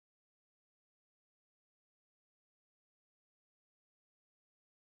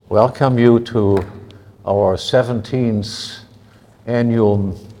welcome you to our 17th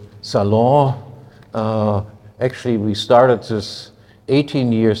annual Salon. Actually, we started this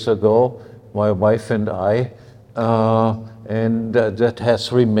 18 years ago, my wife and I, and that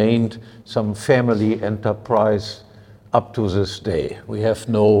has remained some family enterprise up to this day. We have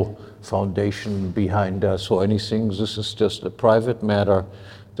no foundation behind us or anything. This is just a private matter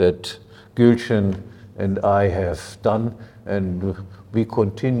that Gülşen and I have done, and we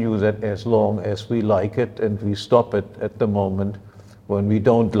continue that as long as we like it, and we stop it at the moment when we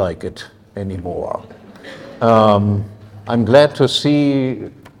don't like it anymore. I'm glad to see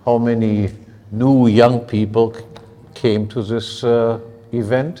how many new young people came to this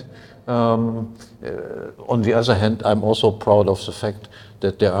event. On the other hand, I'm also proud of the fact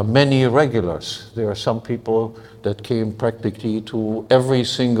that there are many regulars. There are some people that came practically to every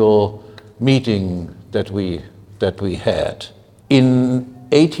single meeting that we had. In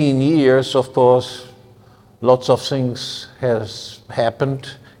 18 years, of course, lots of things has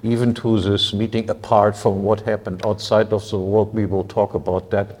happened, even to this meeting, apart from what happened outside of the world. We will talk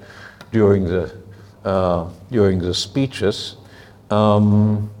about that during the speeches.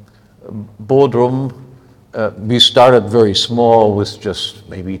 Bodrum, we started very small with just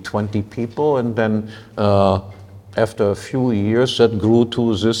maybe 20 people, and then after a few years that grew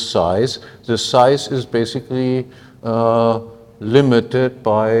to this size. The size is basically limited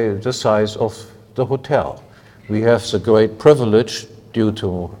by the size of the hotel. We have the great privilege, due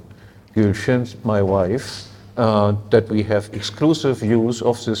to Gülşen, my wife, that we have exclusive use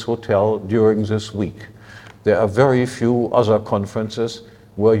of this hotel during this week. There are very few other conferences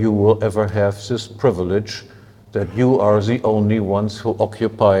where you will ever have this privilege, that you are the only ones who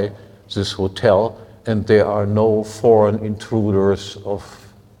occupy this hotel, and there are no foreign intruders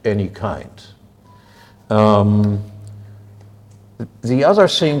of any kind. The other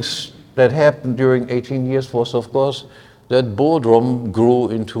things that happened during 18 years was, of course, that Bodrum grew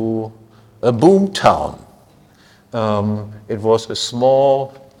into a boom town. It was a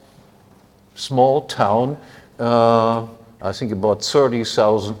small town, I think about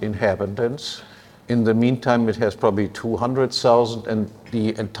 30,000 inhabitants. In the meantime, it has probably 200,000, and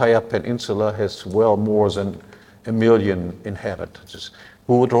the entire peninsula has well more than 1 million inhabitants.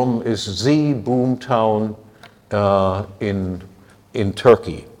 Bodrum is the boom town in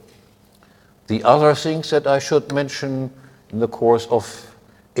Turkey. The other things that I should mention in the course of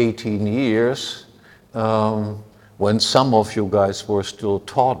 18 years, when some of you guys were still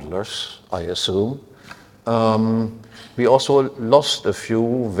toddlers, I assume, we also lost a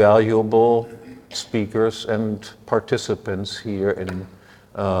few valuable speakers and participants here in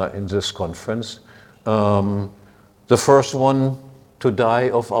this conference. The first one to die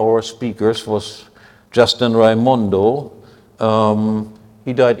of our speakers was Justin Raimondo.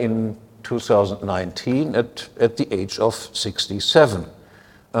 He died in 2019 at the age of 67.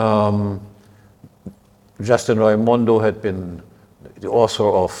 Justin Raimondo had been the author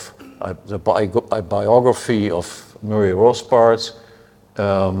of the biography of Murray Rothbard,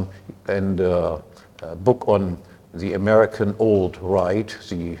 and a book on the American old right,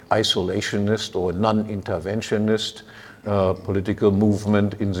 the isolationist or non-interventionist political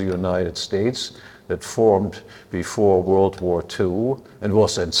movement in the United States that formed before World War II and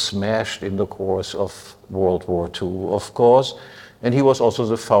was then smashed in the course of World War II, of course. And he was also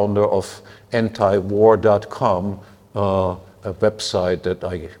the founder of antiwar.com, a website that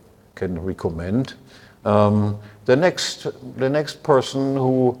I can recommend. The next person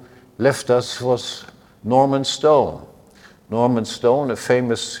who left us was Norman Stone. Norman Stone, a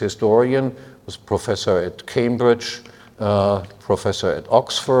famous historian, was professor at Cambridge, professor at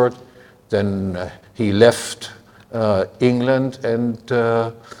Oxford. Then he left England and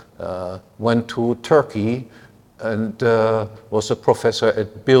went to Turkey and was a professor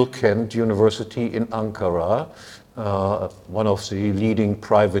at Bilkent University in Ankara, one of the leading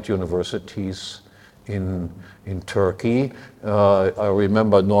private universities in Turkey. I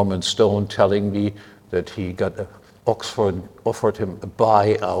remember Norman Stone telling me that he got Oxford offered him a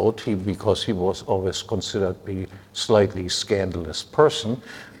buyout because he was always considered to be a slightly scandalous person.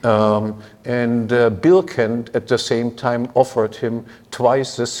 And Bilkent at the same time offered him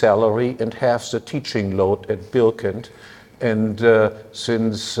twice the salary and half the teaching load at Bilkent. And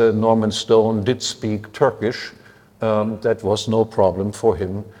since Norman Stone did speak Turkish, that was no problem for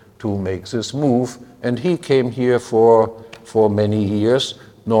him to make this move. And he came here for many years.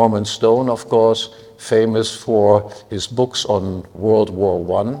 Norman Stone, of course, famous for his books on World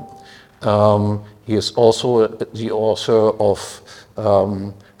War I. He is also the author of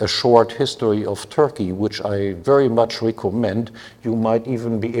A Short History of Turkey, which I very much recommend. You might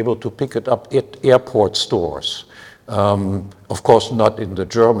even be able to pick it up at airport stores. Of course, not in the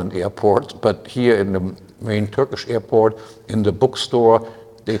German airport, but here in the main Turkish airport, in the bookstore,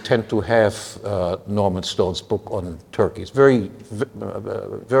 they tend to have Norman Stone's book on Turkey. It's very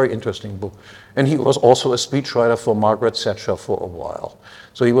interesting book. And he was also a speechwriter for Margaret Thatcher for a while.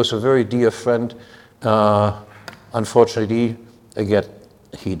 So he was a very dear friend. Unfortunately, again,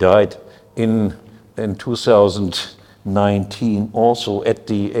 he died in 2019, also at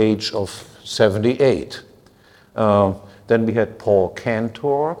the age of 78. Then we had Paul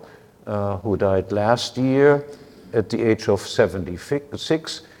Cantor, who died last year at the age of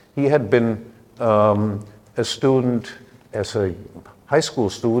 76. He had been a student, as a high school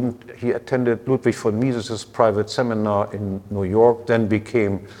student. He attended Ludwig von Mises's private seminar in New York, then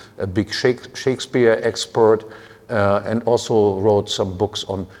became a big Shakespeare expert, and also wrote some books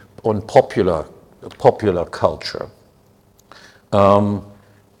on popular culture.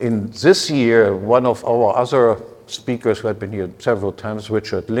 In this year, one of our other speakers who had been here several times,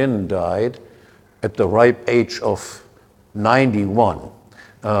 Richard Lynn, died at the ripe age of 91.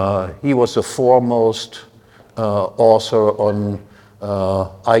 He was the foremost author on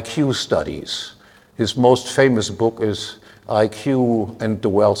IQ studies. His most famous book is IQ and the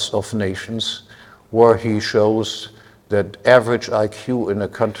Wealth of Nations, where he shows that average IQ in a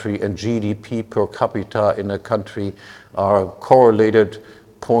country and GDP per capita in a country are correlated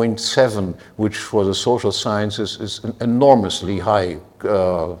 0.7, which for the social sciences is an enormously high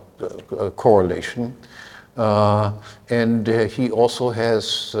correlation. And he also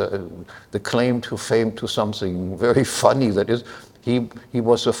has the claim to fame to something very funny, that is, he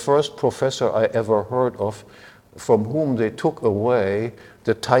was the first professor I ever heard of from whom they took away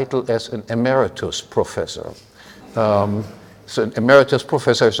the title as an emeritus professor. So an emeritus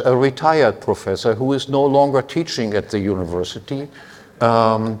professor is a retired professor who is no longer teaching at the university,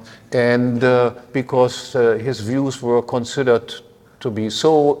 because his views were considered to be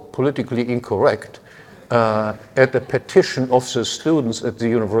so politically incorrect, at the petition of the students at the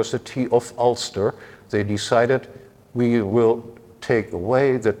University of Ulster, they decided we will take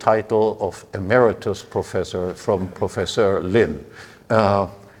away the title of emeritus professor from Professor Lynn.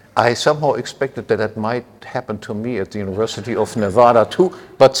 I somehow expected that that might happen to me at the University of Nevada too,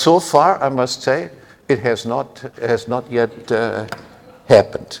 but so far, I must say, it has not yet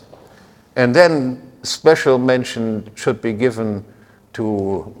happened. And then special mention should be given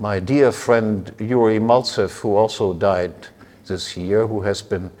to my dear friend Yuri Maltsev, who also died this year, who has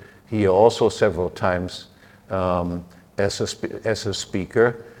been here also several times as a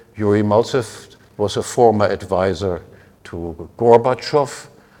speaker. Yuri Maltsev was a former advisor to Gorbachev.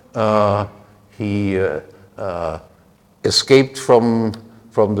 He escaped from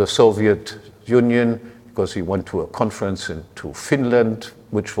the Soviet Union because he went to a conference to Finland,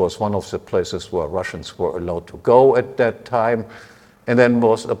 which was one of the places where Russians were allowed to go at that time, and then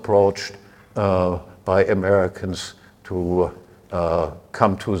was approached by Americans to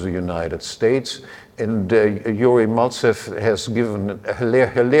come to the United States. And Yuri Maltsev has given a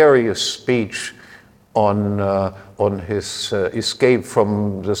hilarious speech on his escape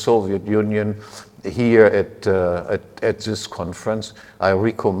from the Soviet Union here at this conference. I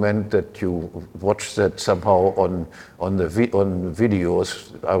recommend that you watch that somehow on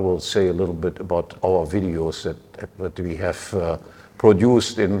videos. I will say a little bit about our videos that we have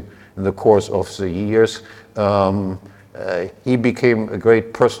produced in the course of the years. He became a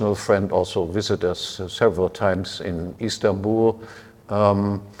great personal friend, also visited us several times in Istanbul.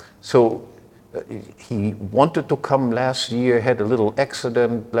 He wanted to come last year, had a little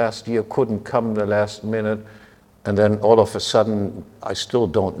accident last year, couldn't come the last minute, and then all of a sudden, I still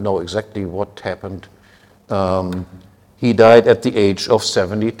don't know exactly what happened. He died at the age of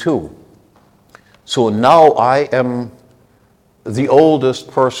 72. So now I am the oldest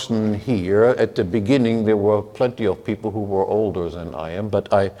person here. At the beginning, there were plenty of people who were older than I am,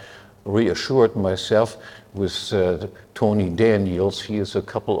 but I reassured myself with Tony Daniels. He is a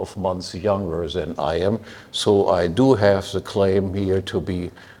couple of months younger than I am, so I do have the claim here to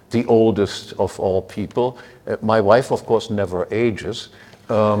be the oldest of all people. My wife, of course, never ages.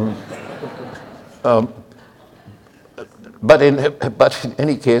 But in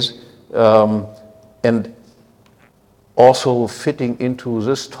any case, and also fitting into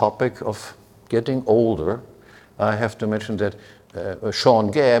this topic of getting older, I have to mention that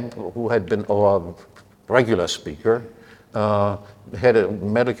Sean Gabb, who had been our regular speaker, had a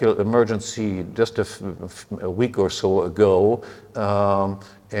medical emergency just a week or so ago,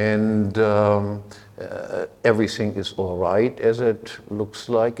 everything is all right as it looks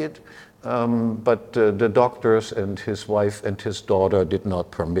like it. But the doctors and his wife and his daughter did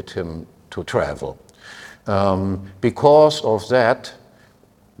not permit him to travel. Because of that,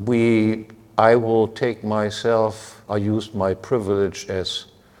 I will take myself, I used my privilege as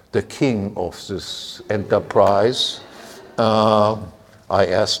the king of this enterprise. I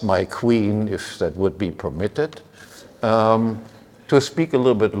asked my queen if that would be permitted, to speak a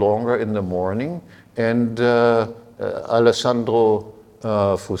little bit longer in the morning, and Alessandro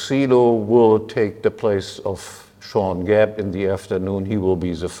Fusillo will take the place of Sean Gabb in the afternoon. He will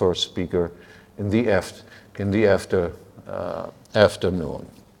be the first speaker in the afternoon.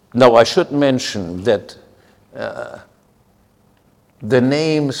 Now, I should mention that the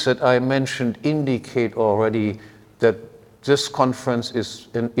names that I mentioned indicate already that this conference is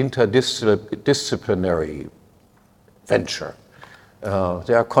an interdisciplinary venture.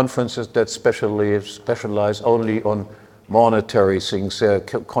 There are conferences that specialize only on monetary things. There are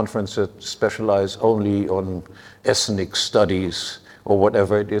conferences that specialize only on ethnic studies or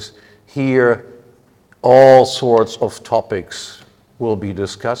whatever it is. Here, all sorts of topics will be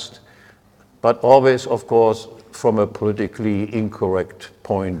discussed, but always, of course, from a politically incorrect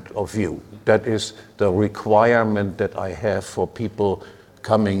point of view. That is the requirement that I have for people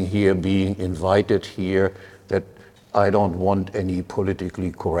coming here, being invited here, that I don't want any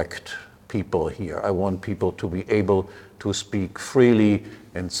politically correct people here. I want people to be able to speak freely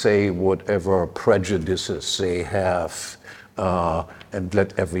and say whatever prejudices they have, and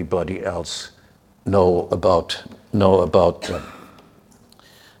let everybody else know about them.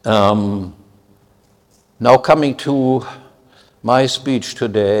 Now, coming to my speech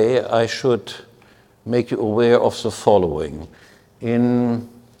today, I should make you aware of the following. In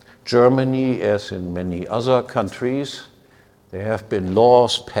Germany, as in many other countries, there have been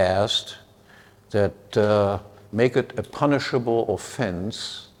laws passed that make it a punishable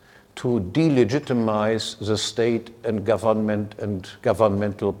offense to delegitimize the state and government and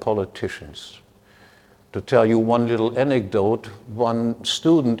governmental politicians. To tell you one little anecdote, one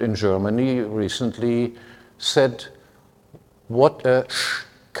student in Germany recently said, what a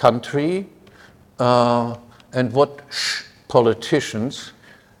country and what politicians.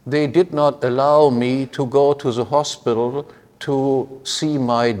 They did not allow me to go to the hospital to see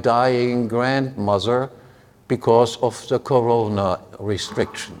my dying grandmother because of the corona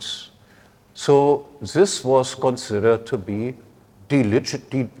restrictions. So this was considered to be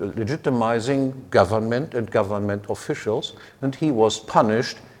delegitimizing government and government officials, and he was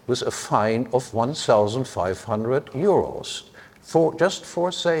punished with a fine of 1,500 euros just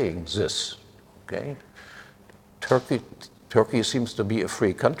for saying this. Okay? Turkey seems to be a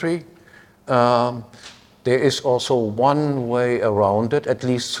free country. There is also one way around it, at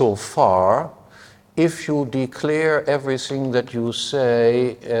least so far. If you declare everything that you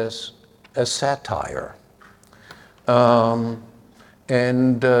say as a satire.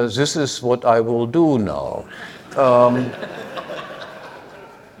 This is what I will do now.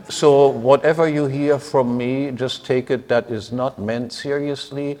 So whatever you hear from me, just take it that is not meant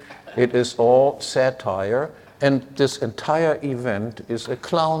seriously. It is all satire, and this entire event is a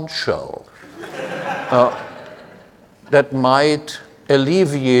clown show that might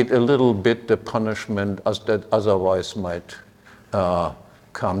alleviate a little bit the punishment that otherwise might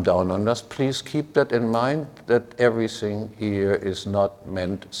come down on us. Please keep that in mind, that everything here is not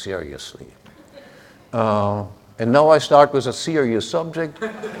meant seriously. And now I start with a serious subject.